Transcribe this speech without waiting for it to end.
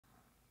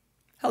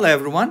Hello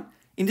everyone.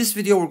 In this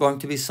video, we're going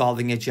to be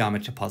solving a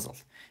geometry puzzle.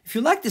 If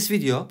you like this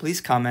video,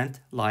 please comment,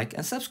 like,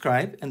 and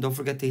subscribe, and don't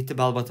forget to hit the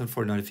bell button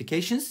for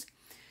notifications.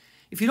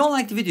 If you don't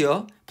like the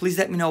video, please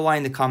let me know why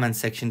in the comment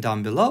section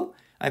down below.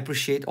 I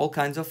appreciate all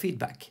kinds of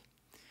feedback.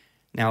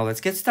 Now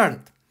let's get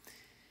started.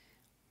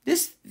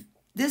 This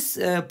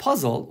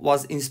puzzle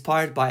was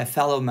inspired by a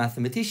fellow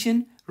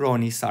mathematician,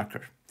 Rony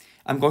Sarker.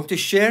 I'm going to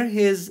share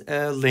his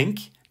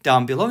link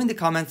down below in the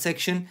comment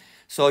section,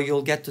 so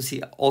you'll get to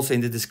see also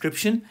in the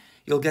description.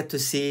 You'll get to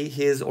see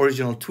his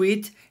original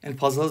tweet and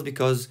puzzles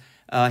because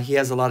he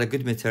has a lot of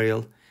good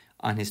material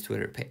on his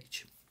Twitter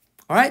page.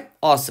 All right,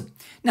 awesome.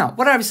 Now,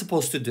 what are we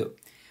supposed to do?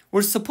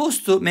 We're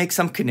supposed to make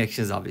some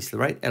connections, obviously,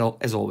 right?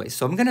 As always.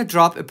 So I'm going to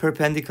drop a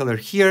perpendicular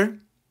here,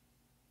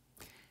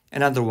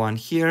 another one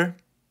here.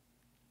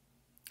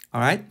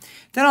 All right,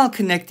 then I'll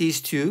connect these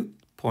 2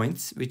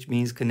 points, which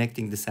means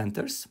connecting the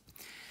centers.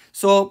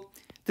 So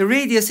the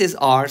radius is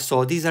r,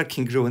 so these are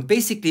congruent.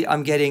 Basically,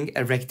 I'm getting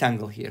a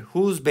rectangle here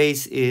whose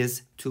base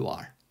is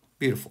 2r.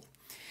 Beautiful.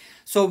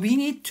 So we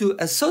need to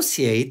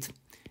associate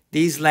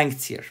these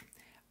lengths here.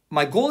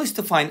 My goal is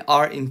to find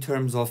r in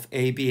terms of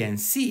a, b, and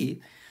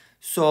c.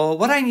 So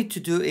what I need to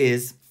do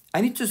is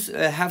I need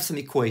to have some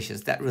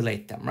equations that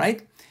relate them,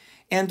 right?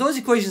 And those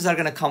equations are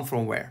going to come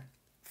from where?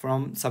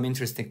 From some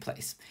interesting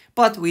place.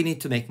 But we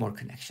need to make more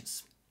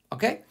connections.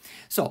 Okay?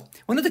 So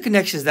one of the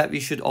connections that we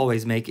should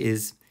always make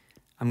is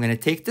I'm going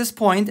to take this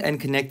point and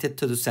connect it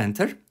to the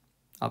center,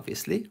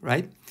 obviously,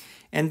 right?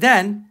 And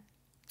then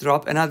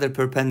drop another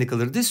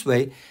perpendicular this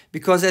way,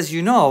 because as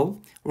you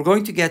know, we're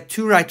going to get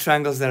 2 right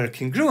triangles that are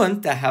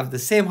congruent, that have the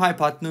same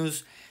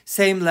hypotenuse,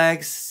 same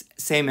legs,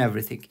 same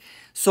everything.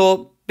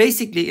 So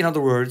basically, in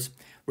other words,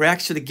 we're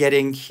actually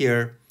getting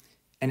here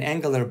an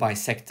angular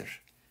bisector.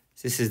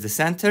 This is the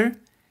center.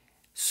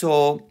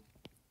 So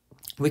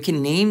we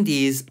can name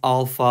these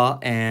alpha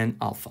and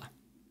alpha.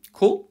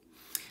 Cool?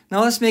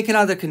 Now let's make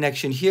another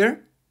connection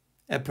here,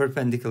 a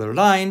perpendicular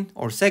line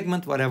or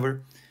segment,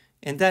 whatever,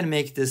 and then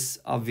make this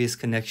obvious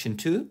connection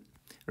too,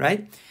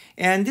 right?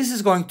 And this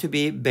is going to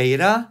be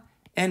beta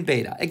and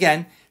beta.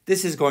 Again,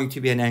 this is going to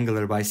be an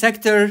angular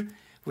bisector.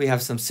 We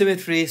have some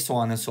symmetry, so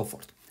on and so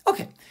forth.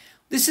 Okay,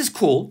 this is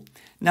cool.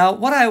 Now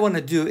what I want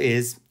to do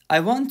is I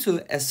want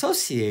to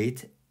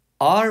associate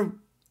R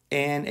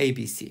and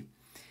ABC.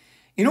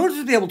 In order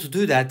to be able to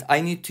do that, I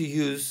need to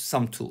use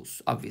some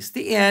tools,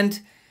 obviously,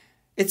 and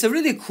it's a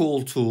really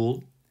cool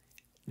tool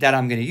that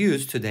I'm going to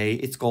use today.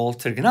 It's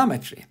called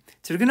trigonometry.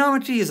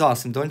 Trigonometry is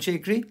awesome, don't you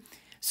agree?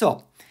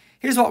 So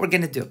here's what we're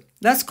going to do.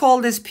 Let's call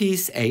this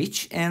piece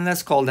H and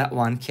let's call that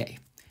one K.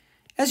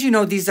 As you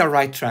know, these are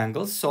right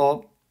triangles,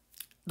 so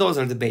those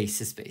are the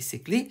bases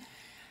basically.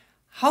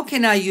 How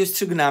can I use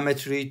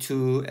trigonometry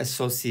to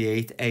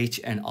associate H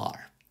and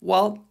R?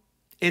 Well,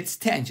 it's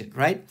tangent,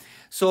 right?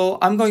 So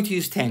I'm going to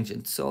use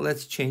tangent. So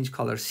let's change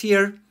colors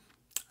here.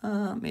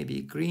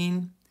 Maybe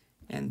green.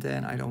 And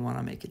then I don't want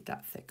to make it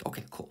that thick.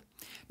 Okay, cool.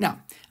 Now,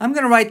 I'm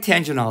going to write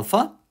tangent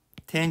alpha.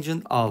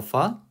 Tangent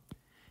alpha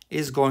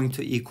is going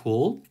to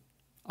equal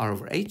r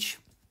over h.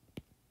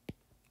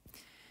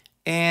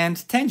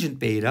 And tangent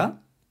beta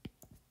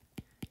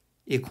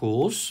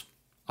equals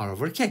r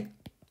over k.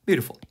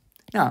 Beautiful.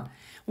 Now,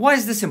 why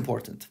is this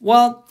important?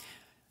 Well,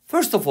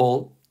 first of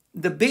all,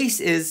 the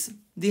base is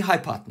the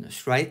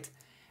hypotenuse, right?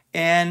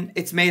 And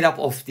it's made up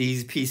of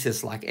these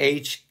pieces like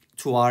h,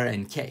 2r,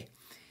 and k.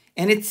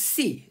 And it's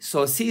C.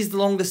 So C is the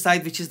longest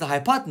side, which is the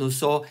hypotenuse.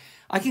 So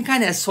I can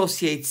kind of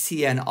associate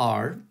C and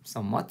R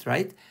somewhat,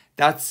 right?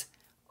 That's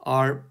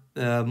our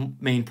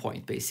main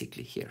point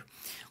basically here.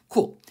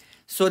 Cool.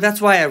 So that's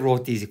why I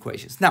wrote these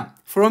equations. Now,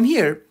 from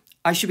here,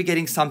 I should be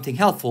getting something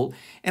helpful.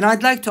 And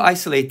I'd like to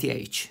isolate the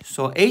H.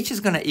 So H is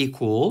going to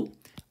equal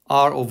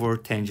R over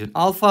tangent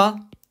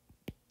alpha.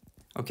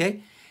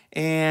 Okay.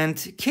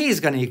 And K is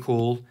going to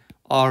equal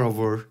R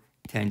over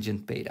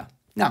tangent beta.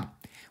 Now,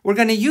 we're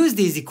going to use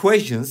these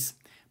equations,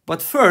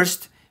 but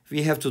first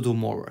we have to do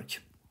more work.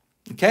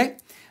 Okay,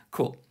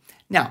 cool.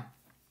 Now,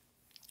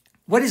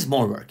 what is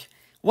more work?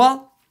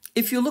 Well,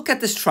 if you look at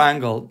this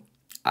triangle,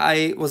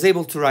 I was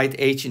able to write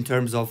H in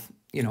terms of,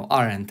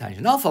 R and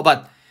tangent alpha,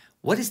 but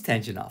what is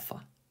tangent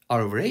alpha?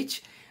 R over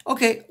H?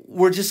 Okay,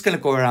 we're just going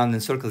to go around in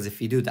circles if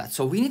we do that.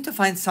 So we need to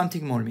find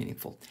something more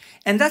meaningful.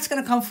 And that's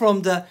going to come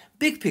from the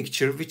big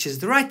picture, which is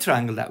the right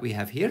triangle that we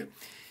have here.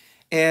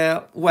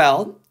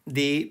 Well,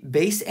 the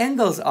base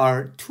angles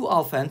are 2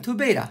 alpha and 2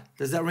 beta.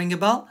 Does that ring a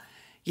bell?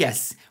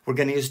 Yes, we're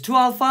going to use 2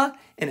 alpha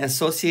and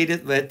associate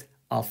it with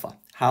alpha.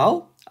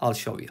 How? I'll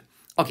show you.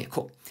 Okay,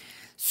 cool.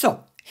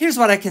 So here's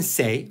what I can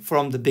say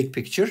from the big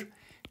picture.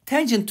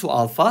 Tangent to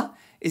alpha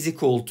is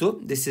equal to,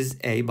 this is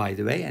A, by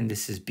the way, and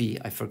this is B.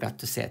 I forgot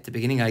to say at the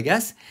beginning, I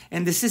guess.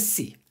 And this is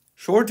C.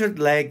 Shorter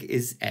leg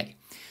is A.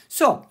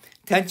 So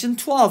tangent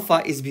to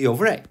alpha is B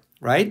over A,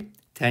 right?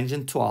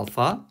 Tangent to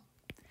alpha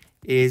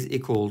is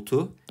equal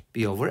to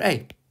B over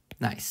A.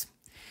 Nice.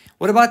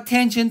 What about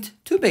tangent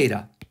to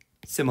beta?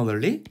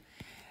 Similarly,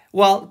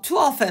 well, 2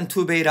 alpha and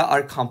 2 beta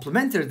are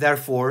complementary,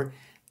 therefore,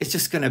 it's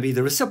just going to be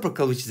the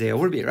reciprocal, which is A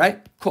over B,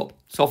 right? Cool.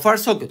 So far,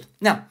 so good.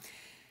 Now,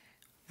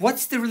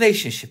 what's the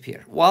relationship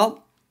here?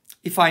 Well,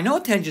 if I know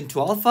tangent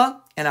to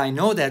alpha, and I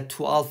know that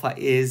 2 alpha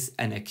is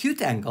an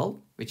acute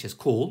angle, which is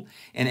cool,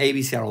 and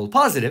ABC are all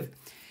positive,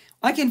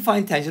 I can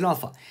find tangent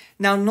alpha.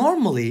 Now,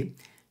 normally,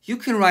 you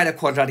can write a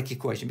quadratic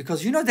equation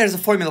because you know there's a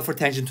formula for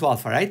tangent to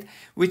alpha, right?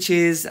 Which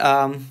is,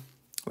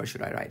 where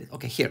should I write it?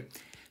 Okay, here.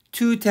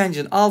 2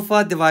 tangent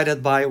alpha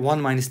divided by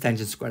 1 minus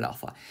tangent squared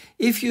alpha.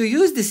 If you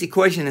use this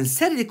equation and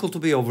set it equal to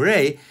b over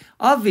a,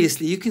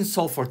 obviously you can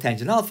solve for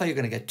tangent alpha. You're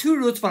going to get 2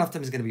 roots. One of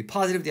them is going to be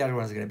positive. The other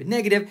one is going to be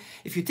negative.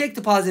 If you take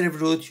the positive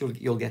root,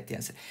 you'll get the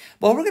answer.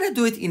 But we're going to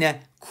do it in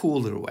a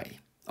cooler way.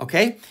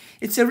 Okay?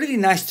 It's a really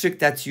nice trick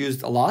that's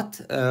used a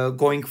lot,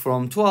 going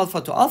from 2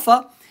 alpha to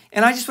alpha.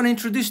 And I just want to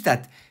introduce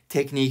that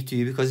technique to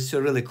you because it's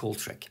a really cool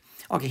trick.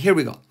 Okay, here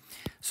we go.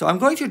 So I'm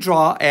going to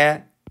draw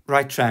a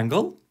right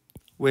triangle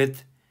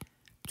with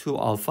 2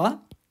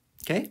 alpha,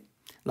 okay,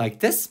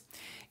 like this.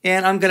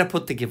 And I'm going to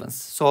put the givens.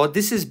 So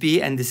this is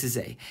B and this is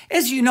A.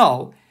 As you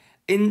know,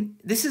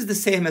 this is the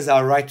same as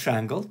our right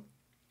triangle,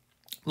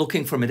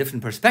 looking from a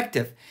different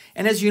perspective.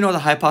 And as you know, the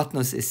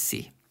hypotenuse is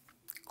C.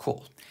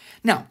 Cool.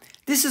 Now,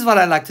 this is what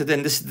I like to do,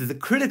 and this is the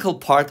critical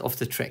part of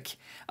the trick.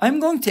 I'm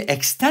going to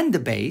extend the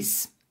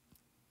base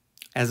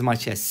as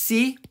much as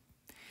C,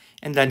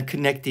 and then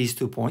connect these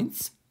 2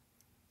 points,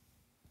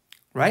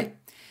 right?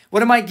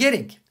 What am I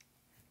getting?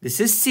 This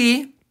is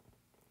C,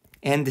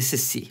 and this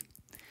is C.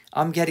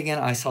 I'm getting an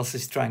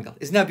isosceles triangle.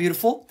 Isn't that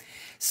beautiful?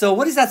 So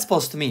what is that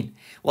supposed to mean?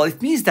 Well,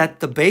 it means that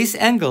the base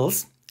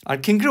angles are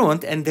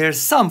congruent, and their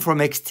sum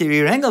from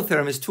exterior angle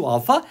theorem is 2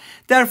 alpha.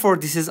 Therefore,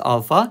 this is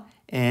alpha,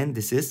 and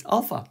this is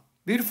alpha.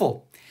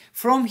 Beautiful.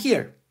 From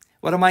here,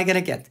 what am I going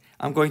to get?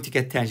 I'm going to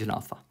get tangent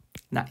alpha.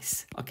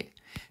 Nice. Okay.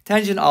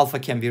 Tangent alpha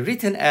can be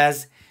written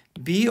as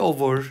B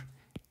over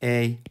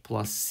A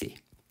plus C.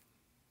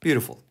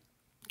 Beautiful.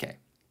 Okay.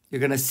 You're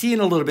going to see in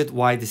a little bit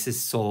why this is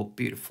so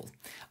beautiful.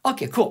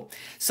 Okay, cool.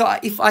 So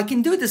if I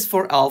can do this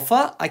for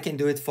alpha, I can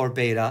do it for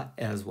beta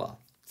as well.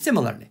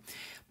 Similarly.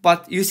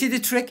 But you see the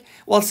trick?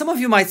 Well, some of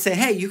you might say,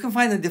 hey, you can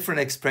find a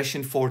different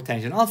expression for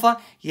tangent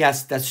alpha.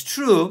 Yes, that's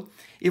true.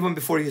 Even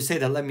before you say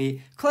that, let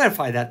me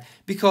clarify that.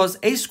 Because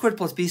a squared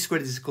plus b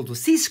squared is equal to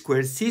c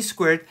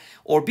squared,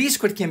 or b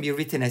squared can be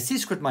written as c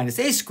squared minus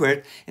a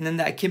squared, and then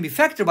that can be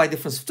factored by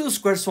difference of 2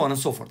 squares, so on and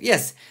so forth.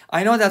 Yes,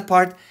 I know that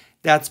part.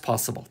 That's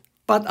possible.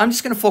 But I'm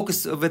just going to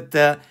focus with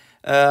the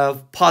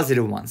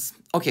positive ones.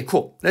 Okay,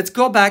 cool. Let's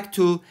go back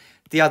to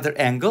the other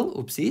angle.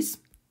 Oopsies.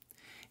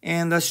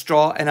 And let's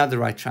draw another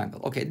right triangle.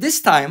 Okay,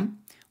 this time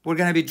we're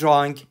going to be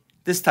drawing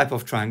this type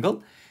of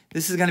triangle.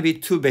 This is going to be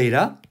 2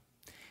 beta,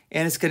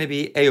 and it's going to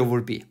be A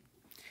over B.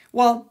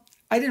 Well,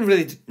 I didn't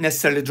really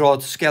necessarily draw it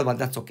to scale, but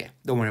that's okay.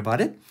 Don't worry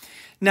about it.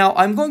 Now,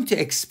 I'm going to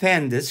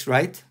expand this,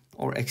 right?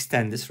 Or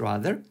extend this,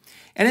 rather.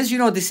 And as you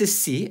know, this is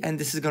C, and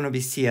this is going to be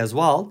C as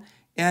well.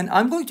 And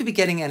I'm going to be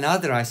getting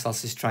another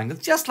isosceles triangle,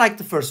 just like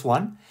the first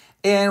one.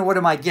 And what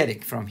am I getting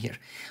from here?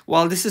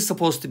 Well, this is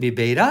supposed to be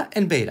beta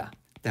and beta.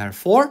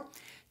 Therefore,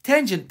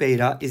 tangent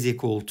beta is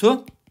equal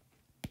to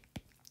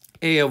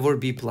A over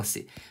B plus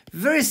C.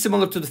 Very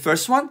similar to the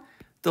first one.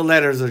 The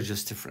letters are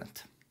just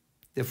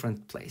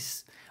different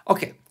place.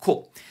 Okay,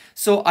 cool.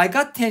 So I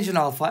got tangent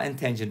alpha and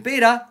tangent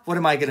beta. What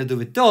am I going to do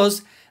with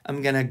those?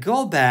 I'm going to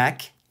go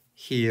back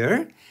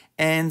here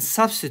and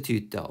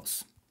substitute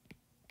those.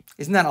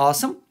 Isn't that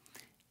awesome?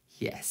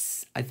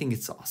 Yes, I think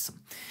it's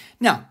awesome.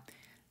 Now,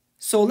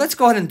 so let's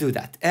go ahead and do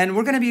that. And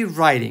we're going to be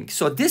writing.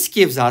 So this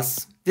gives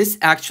us, this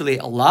actually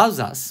allows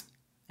us,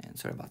 and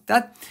sorry about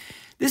that,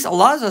 this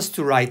allows us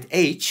to write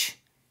H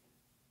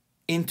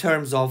in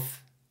terms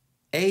of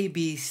A,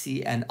 B,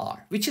 C, and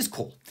R, which is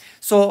cool.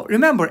 So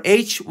remember,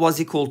 H was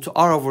equal to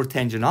R over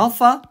tangent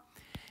alpha.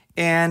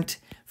 And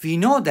we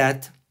know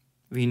that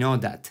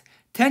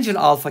tangent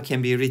alpha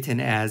can be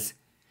written as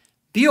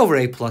B over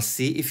A plus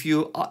C. If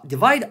you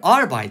divide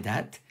R by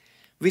that,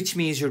 which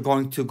means you're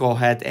going to go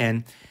ahead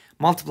and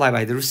multiply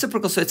by the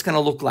reciprocal. So it's going to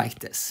look like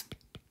this.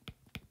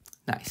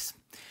 Nice.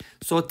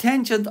 So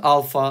tangent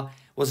alpha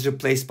was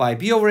replaced by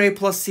B over A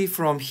plus C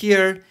from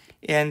here.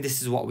 And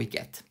this is what we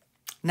get.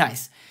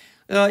 Nice.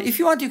 If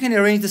you want, you can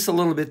arrange this a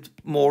little bit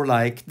more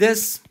like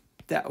this.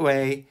 That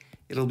way,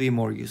 it'll be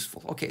more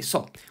useful. Okay,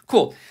 so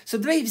cool. So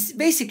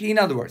basically, in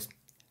other words,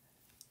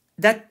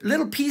 that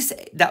little piece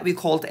that we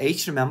called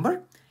H,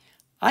 remember?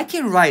 I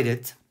can write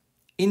it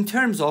in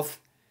terms of,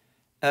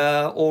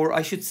 or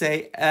I should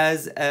say,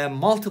 as a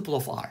multiple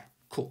of R.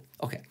 Cool.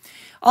 Okay.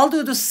 I'll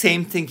do the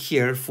same thing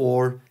here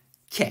for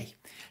K.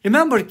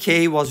 Remember,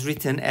 K was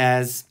written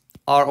as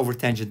R over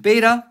tangent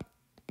beta.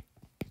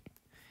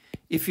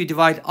 If you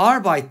divide R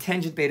by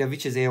tangent beta,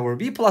 which is A over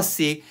B plus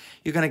C,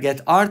 you're going to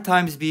get R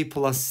times B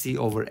plus C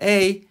over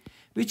A,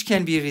 which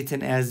can be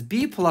written as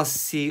B plus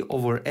C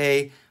over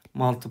A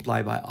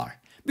multiplied by R.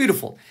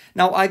 Beautiful.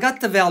 Now, I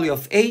got the value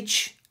of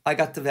H. I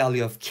got the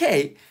value of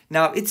K.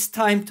 Now, it's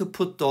time to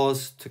put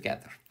those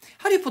together.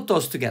 How do you put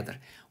those together?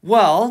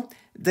 Well,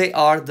 they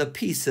are the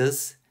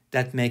pieces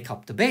that make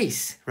up the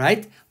base,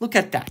 right? Look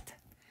at that.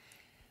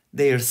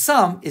 Their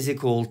sum is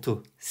equal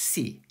to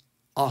C.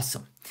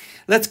 Awesome.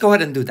 Let's go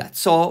ahead and do that.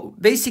 So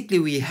basically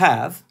we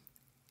have,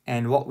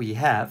 and what we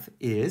have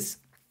is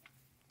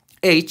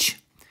h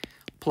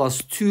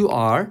plus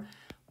 2r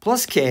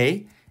plus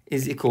k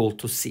is equal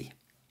to c.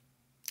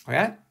 All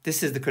right,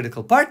 this is the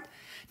critical part.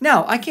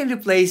 Now I can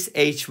replace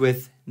h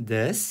with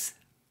this,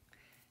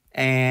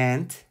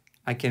 and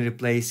I can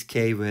replace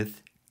k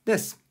with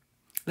this.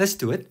 Let's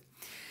do it.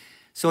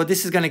 So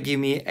this is going to give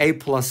me a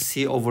plus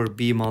c over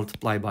b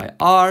multiplied by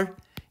r,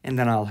 and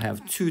then I'll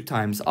have 2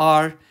 times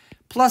r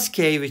plus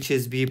k, which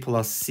is b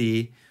plus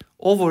c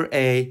over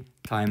a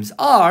times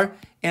r,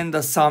 and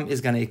the sum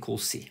is going to equal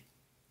c.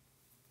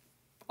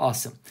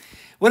 Awesome.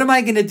 What am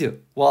I going to do?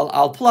 Well,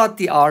 I'll plot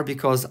the r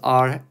because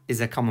r is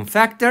a common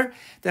factor.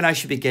 Then I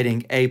should be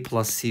getting a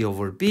plus c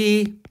over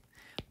b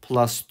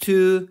plus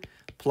 2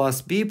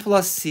 plus b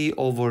plus c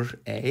over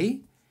a,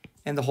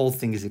 and the whole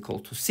thing is equal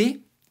to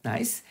c.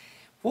 Nice.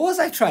 What was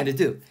I trying to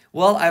do?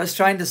 Well, I was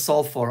trying to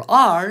solve for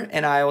r,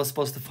 and I was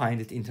supposed to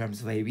find it in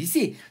terms of a, b,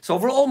 c. So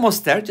we're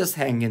almost there. Just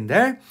hang in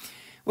there.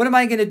 What am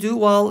I going to do?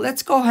 Well,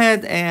 let's go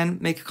ahead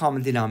and make a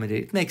common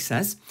denominator. It makes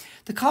sense.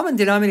 The common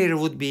denominator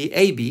would be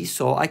ab,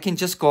 so I can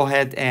just go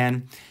ahead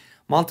and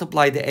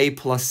multiply the a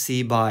plus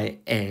c by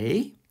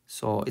a.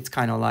 So it's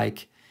kind of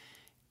like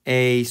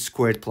a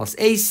squared plus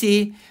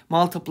ac.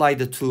 Multiply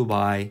the 2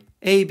 by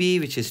ab,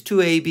 which is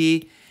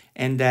 2ab.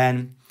 And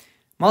then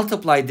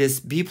multiply this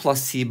b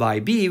plus c by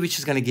b, which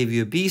is going to give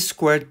you b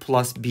squared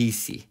plus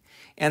bc.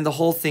 And the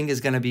whole thing is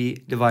going to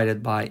be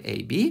divided by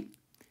ab.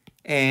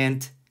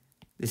 And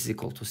this is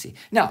equal to c.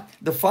 Now,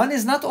 the fun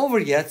is not over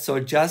yet, so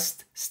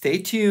just stay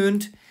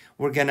tuned.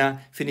 We're going to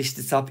finish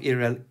this up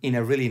in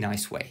a really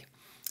nice way.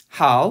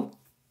 How?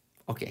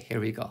 Okay, here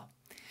we go.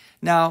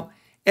 Now,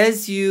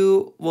 as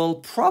you will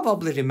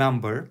probably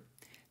remember,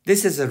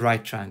 this is a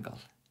right triangle,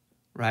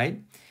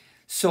 right?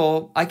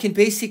 So I can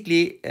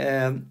basically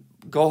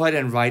go ahead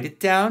and write it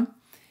down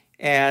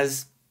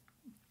as,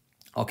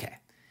 okay,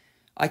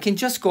 I can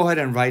just go ahead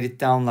and write it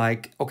down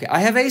like, okay, I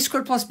have a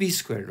squared plus b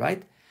squared,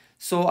 right?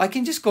 So I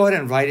can just go ahead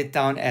and write it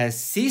down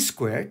as c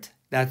squared.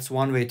 That's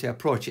one way to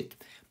approach it.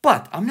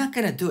 But I'm not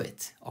going to do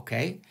it,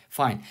 okay?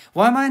 Fine.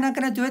 Why am I not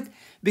going to do it?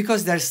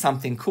 Because there's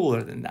something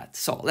cooler than that.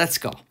 So let's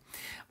go.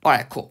 All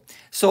right, cool.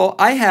 So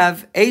I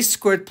have a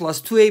squared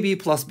plus 2ab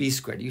plus b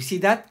squared. You see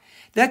that?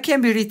 That can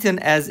be written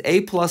as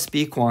a plus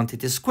b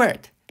quantity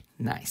squared.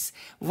 Nice.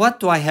 What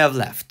do I have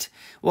left?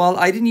 Well,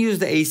 I didn't use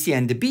the AC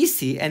and the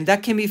BC, and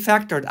that can be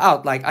factored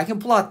out. Like I can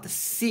plot the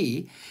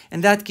C,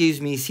 and that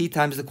gives me C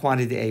times the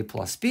quantity A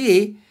plus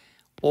B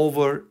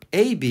over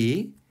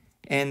AB,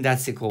 and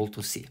that's equal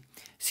to C.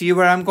 See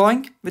where I'm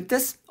going with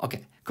this?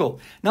 Okay,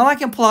 cool. Now I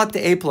can plot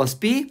the A plus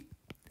B,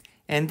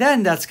 and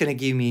then that's going to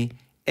give me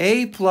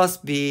A plus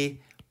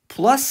B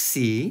plus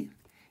C,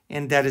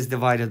 and that is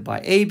divided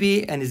by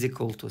AB and is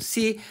equal to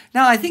C.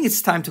 Now I think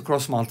it's time to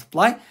cross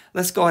multiply.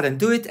 Let's go ahead and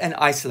do it and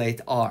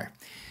isolate R.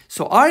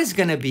 So R is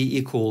going to be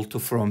equal to,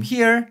 from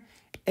here,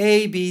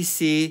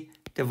 ABC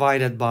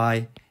divided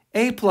by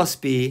A plus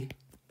B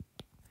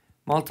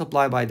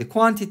multiplied by the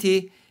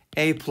quantity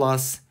A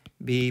plus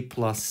B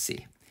plus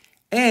C.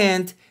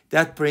 And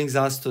that brings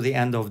us to the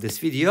end of this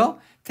video.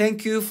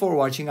 Thank you for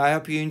watching. I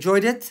hope you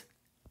enjoyed it.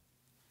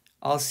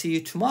 I'll see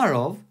you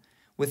tomorrow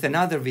with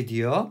another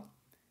video.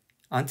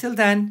 Until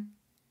then,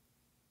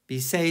 be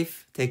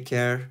safe, take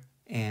care,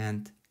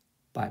 and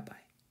bye-bye.